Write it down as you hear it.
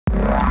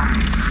Hey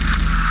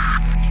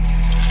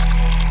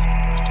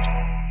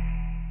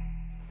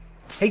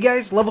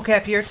guys,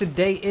 LevelCap here.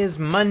 Today is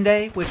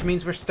Monday, which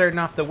means we're starting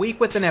off the week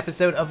with an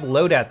episode of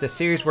Loadout, the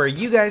series where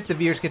you guys, the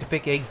viewers, get to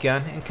pick a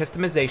gun and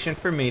customization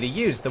for me to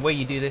use. The way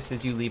you do this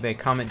is you leave a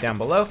comment down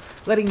below,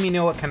 letting me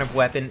know what kind of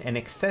weapon and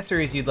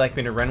accessories you'd like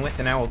me to run with,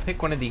 and I will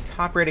pick one of the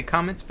top-rated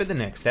comments for the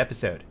next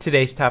episode.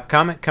 Today's top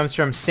comment comes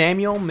from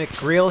Samuel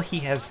McGreal.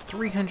 He has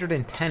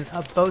 310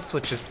 upvotes,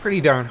 which is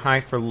pretty darn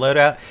high for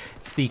Loadout.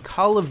 It's the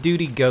Call of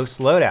Duty Ghost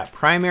loadout.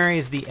 Primary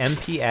is the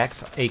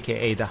MPX,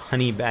 aka the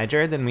Honey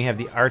Badger. Then we have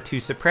the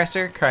R2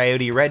 Suppressor,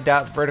 Coyote Red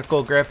Dot,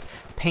 Vertical Grip,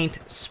 Paint,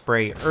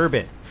 Spray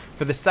Urban.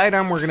 For the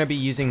sidearm, we're going to be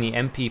using the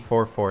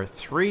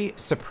MP443,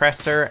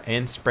 Suppressor,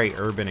 and Spray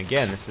Urban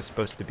again. This is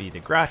supposed to be the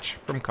Grotch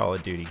from Call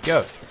of Duty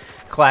Ghost.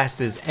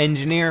 Class is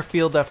Engineer,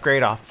 Field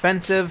Upgrade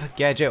Offensive.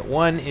 Gadget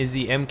 1 is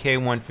the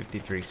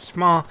MK153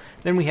 Small.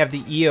 Then we have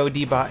the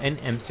EOD Bot and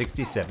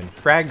M67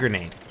 Frag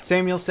Grenade.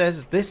 Samuel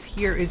says, this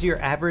here is your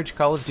average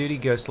Call of Duty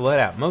Ghost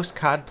loadout. Most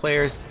COD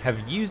players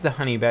have used the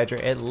Honey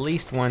Badger at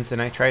least once,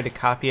 and I tried to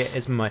copy it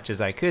as much as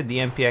I could. The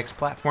MPX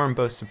platform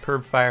boasts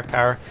superb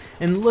firepower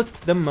and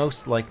looked the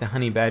most like the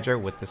Honey Badger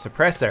with the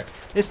suppressor.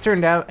 This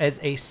turned out as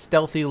a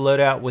stealthy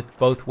loadout with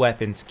both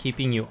weapons,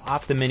 keeping you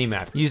off the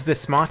minimap. Use the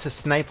SMAW to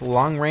snipe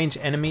long-range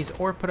enemies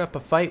or put up a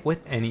fight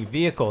with any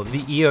vehicle.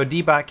 The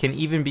EOD bot can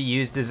even be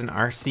used as an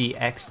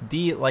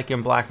RCXD like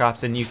in Black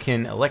Ops, and you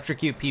can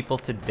electrocute people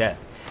to death.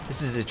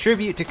 This is a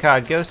tribute to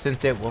COD Ghost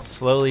since it will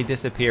slowly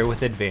disappear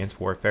with Advanced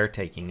Warfare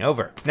taking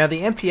over. Now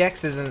the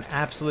MPX is an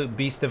absolute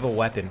beast of a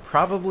weapon,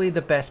 probably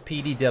the best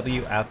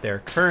PDW out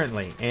there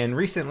currently, and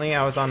recently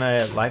I was on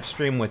a live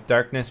stream with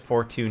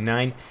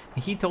Darkness429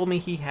 and he told me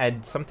he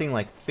had something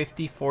like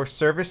 54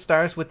 service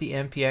stars with the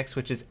MPX,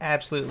 which is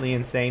absolutely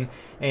insane,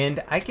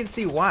 and I can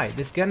see why.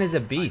 This gun is a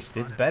beast.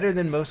 It's better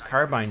than most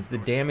carbines. The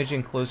damage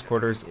in close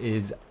quarters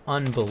is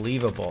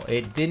unbelievable.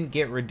 It didn't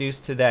get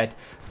reduced to that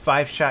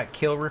 5-shot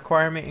kill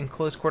requirement in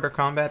close quarter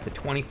combat, the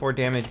 24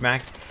 damage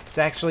max. It's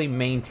actually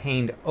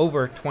maintained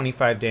over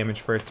 25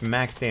 damage for its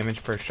max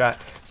damage per shot,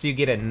 so you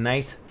get a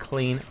nice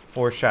clean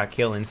 4-shot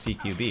kill in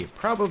CQB,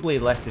 probably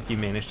less if you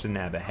manage to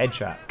nab a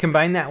headshot.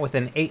 Combine that with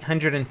an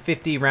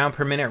 850 round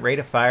per minute rate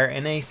of fire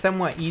and a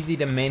somewhat easy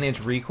to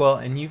manage recoil,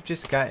 and you've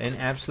just got an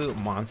absolute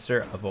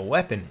monster of a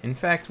weapon. In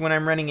fact, when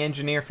I'm running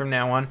Engineer from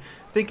now on, I'm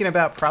thinking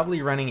about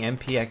probably running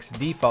MPX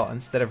default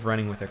instead of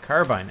running with a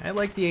carbine. I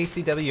like the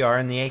ACWR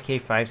and the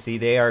AK-5C.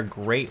 They are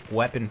great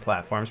weapon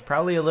platforms,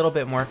 probably a little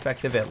bit more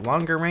effective at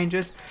longer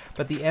ranges,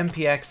 but the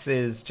MPX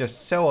is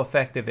just so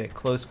effective at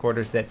close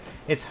quarters that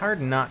it's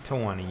hard not to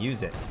want to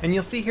use it. And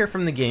you'll see here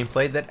from the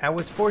gameplay that I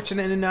was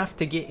fortunate enough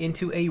to get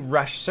into a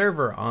Rush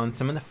server on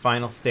some of the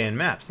Final Stand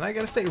maps. And I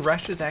gotta say,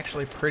 Rush is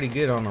actually pretty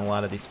good on a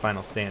lot of these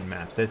Final Stand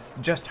maps. It's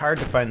just hard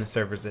to find the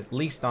servers, at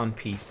least on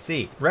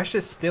PC. Rush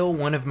is still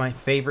one of my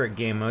favorite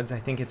game modes. I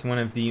think it's one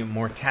of the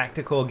more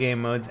tactical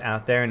game modes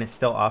out there, and it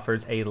still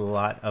offers a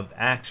lot of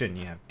action.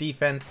 You have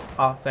defense,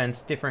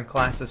 offense, different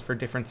classes for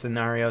different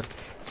scenarios.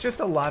 It's just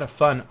a lot of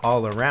fun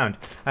all around.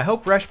 I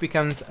hope Rush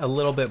becomes a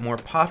little bit more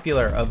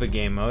popular of a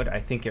game mode.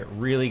 I think it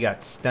really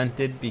got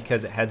stunted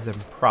because it had some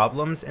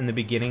problems in the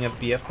beginning of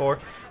BF4.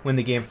 When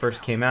the game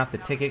first came out, the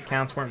ticket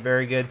counts weren't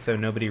very good, so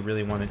nobody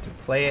really wanted to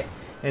play it,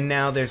 and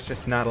now there's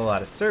just not a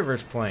lot of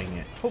servers playing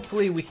it.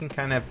 Hopefully we can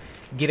kind of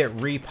get it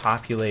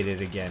repopulated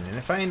again, and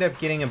if I end up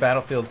getting a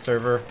Battlefield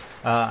server,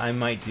 I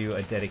might do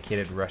a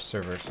dedicated Rush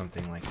server or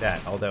something like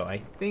that, although I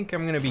think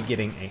I'm going to be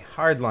getting a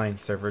Hardline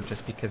server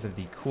just because of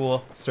the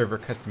cool server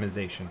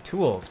customization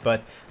tools.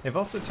 But they've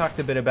also talked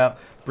a bit about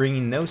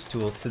bringing those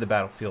tools to the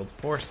Battlefield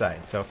 4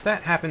 side, so if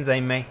that happens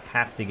I may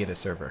have to get a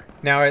server.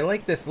 Now I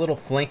like this little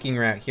flanking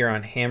route here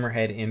on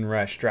Hammerhead in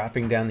Rush,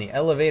 dropping down the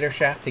elevator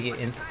shaft to get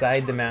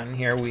inside the mountain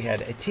here. We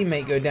had a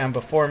teammate go down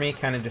before me,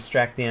 kind of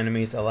distract the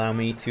enemies, allow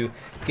me to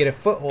get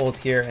a foothold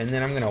here, and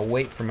then I'm going to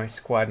wait for my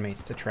squad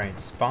mates to try and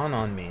spawn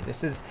on me.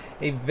 This is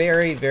a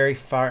very, very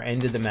far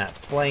end of the map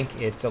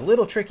flank. It's a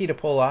little tricky to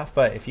pull off,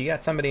 but if you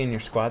got somebody in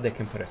your squad that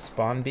can put a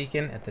spawn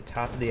beacon at the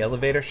top of the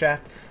elevator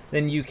shaft,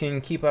 then you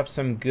can keep up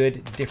some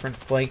good different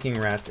flanking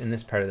routes in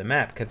this part of the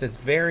map, because it's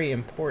very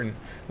important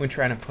when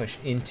trying to push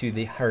into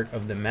the heart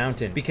of the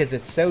mountain, because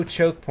it's so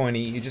choke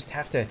pointy. You just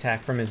have to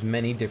attack from as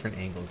many different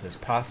angles as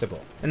possible.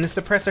 And the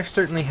suppressor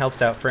certainly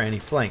helps out for any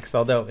flanks,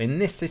 although in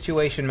this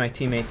situation my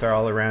teammates are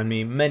all around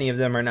me. Many of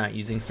them are not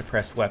using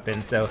suppressed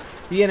weapons, so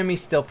the enemy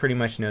still pretty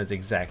much knows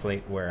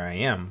exactly where I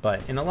am.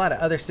 But in a lot of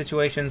other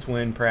situations,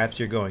 when perhaps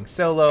you're going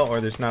solo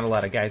or there's not a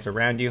lot of guys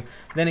around you,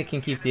 then it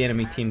can keep the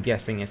enemy team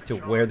guessing as to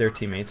where their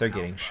teammates are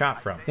getting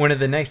shot from. One of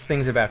the nice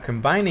things about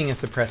combining a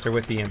suppressor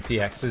with the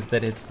MPX is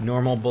that its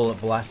normal bullet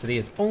velocity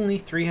is only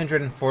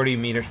 340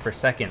 meters per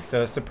second,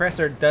 so a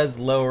suppressor does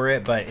lower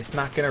it, but it's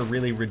not going to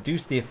really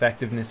reduce the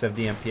effectiveness of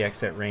the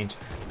MPX at range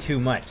too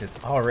much.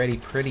 It's already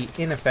pretty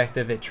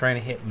ineffective at trying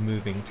to hit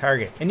moving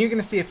targets. And you're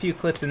going to see a few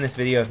clips in this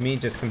video of me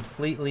just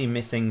completely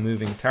missing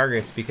moving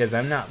targets because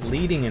I'm not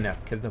leading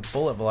enough, because the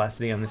bullet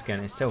velocity on this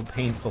gun is so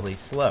painfully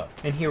slow.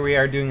 And here we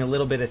are doing a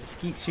little bit of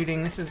skeet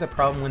shooting. This is the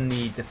problem when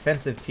the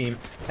defensive team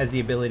has the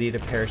ability to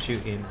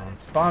parachute in on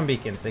spawn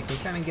beacons. They can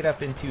kind of get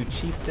up into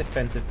cheap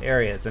defensive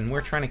areas, and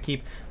we're trying to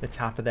keep the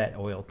top of that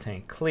oil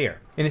tank clear.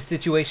 In a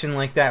situation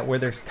like that where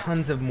there's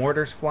tons of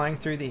mortars flying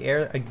through the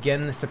air,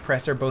 again, the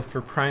suppressor both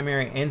for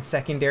primary and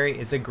secondary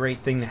is a great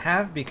thing to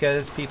have,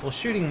 because people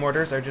shooting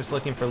mortars are just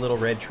looking for little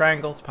red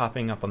triangles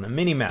popping up on the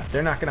minimap.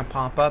 They're not going to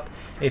pop up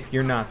if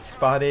you're not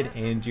spotted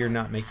and you're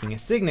not making a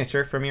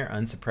signature from your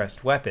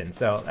unsuppressed weapon.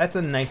 So that's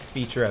a nice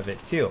feature of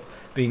it too,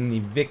 being the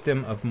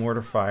victim of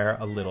mortar fire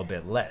a little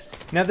bit less.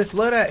 Now this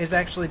loadout is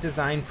actually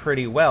designed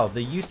pretty well.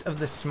 The use of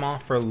the small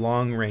for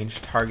long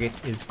range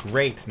targets is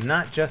great,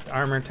 not just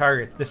armored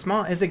targets. The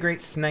small is a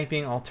great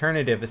sniping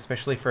alternative,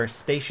 especially for a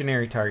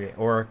stationary target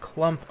or a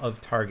clump of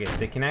targets.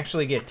 It can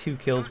actually get 2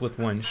 kills with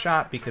 1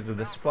 shot because of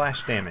the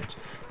splash damage.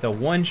 It's a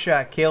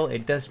 1-shot kill.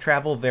 It does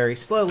travel very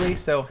slowly,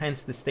 so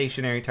hence the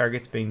stationary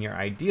targets being your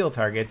ideal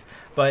targets,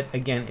 but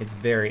again, it's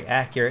very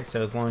accurate,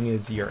 so as long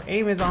as your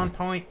aim is on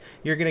point,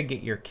 you're gonna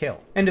get your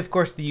kill. And of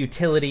course, the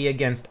utility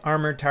against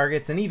armored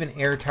targets and even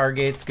air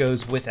targets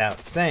goes without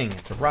saying.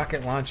 It's a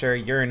rocket launcher,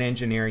 you're an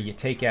engineer, you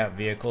take out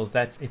vehicles,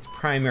 that's its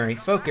primary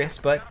focus,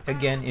 but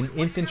again, in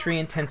infantry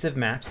intensive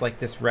maps like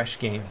this rush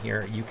game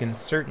here, you can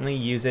certainly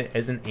use it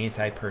as an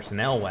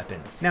anti-personnel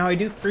weapon. Now, I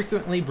do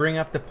frequently bring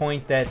up the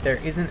point that there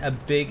isn't a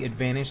big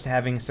advantage to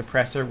having a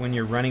suppressor when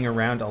you're running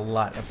around a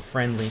lot of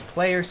friendly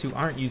players who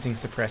aren't using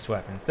suppressed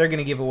weapons. They're going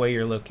to give away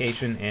your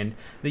location, and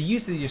the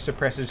use of your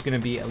suppressor is going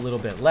to be a little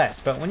bit less.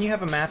 But when you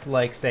have a map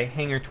like, say,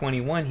 Hangar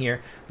 21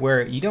 here,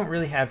 where you don't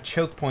really have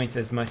choke points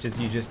as much as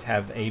you just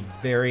have a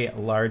very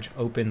large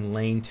open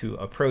lane to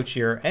approach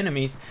your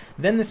enemies,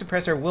 then the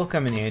suppressor will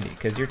come in handy,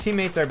 because your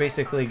teammates are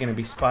basically going to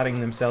be spotting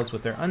themselves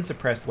with their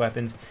unsuppressed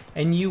weapons,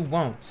 and you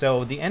won't.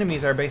 So the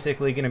enemies are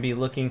basically going to be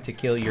looking to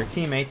kill your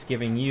teammates,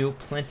 giving you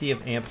plenty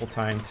of ample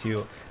time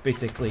to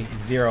basically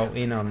zero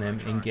in on them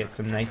and get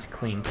some nice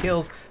clean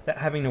kills without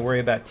having to worry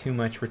about too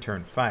much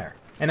return fire.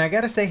 And I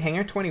gotta say,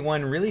 Hangar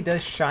 21 really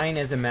does shine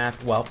as a map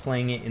while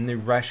playing it in the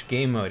rush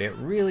game mode. It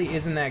really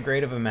isn't that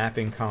great of a map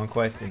in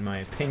Conquest, in my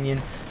opinion.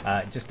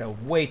 Just a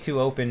way too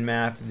open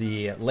map.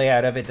 The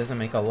layout of it doesn't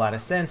make a lot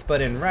of sense,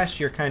 but in rush,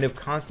 you're kind of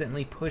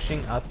constantly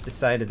pushing up the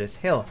side of this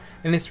hill.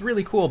 And it's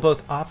really cool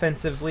both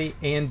offensively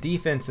and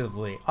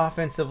defensively.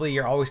 Offensively,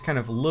 you're always kind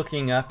of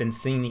looking up and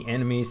seeing the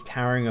enemies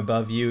towering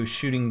above you,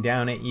 shooting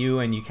down at you,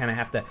 and you kind of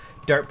have to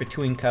dart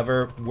between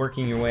cover,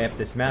 working your way up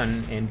this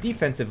mountain. And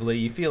defensively,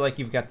 you feel like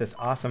you've got this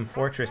awesome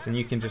fortress and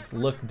you can just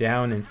look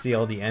down and see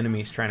all the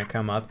enemies trying to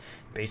come up,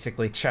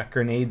 basically chuck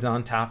grenades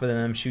on top of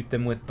them, shoot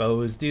them with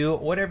bows, do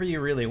whatever you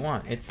really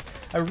want. It's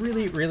a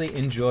really, really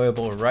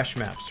enjoyable rush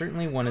map,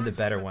 certainly one of the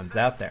better ones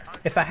out there.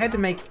 If I had to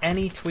make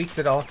any tweaks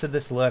at all to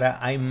this loadout,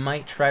 I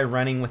might try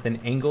running with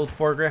an angled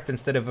foregrip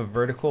instead of a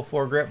vertical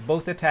foregrip.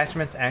 Both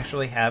attachments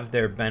actually have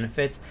their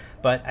benefits,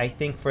 but I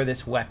think for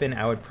this weapon,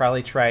 I would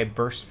probably try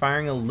burst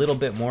firing a little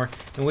bit more,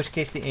 in which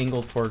case the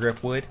angled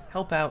foregrip would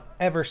help out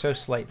ever so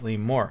slightly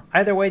more.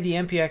 Either way, the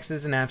MPX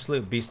is an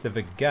absolute beast of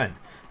a gun.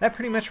 That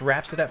pretty much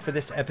wraps it up for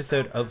this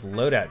episode of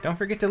Loadout. Don't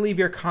forget to leave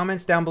your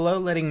comments down below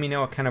letting me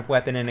know what kind of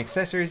weapon and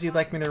accessories you'd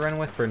like me to run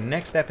with for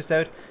next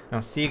episode. And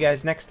I'll see you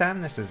guys next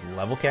time. This is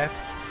LevelCap,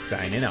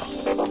 signing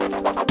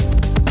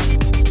off.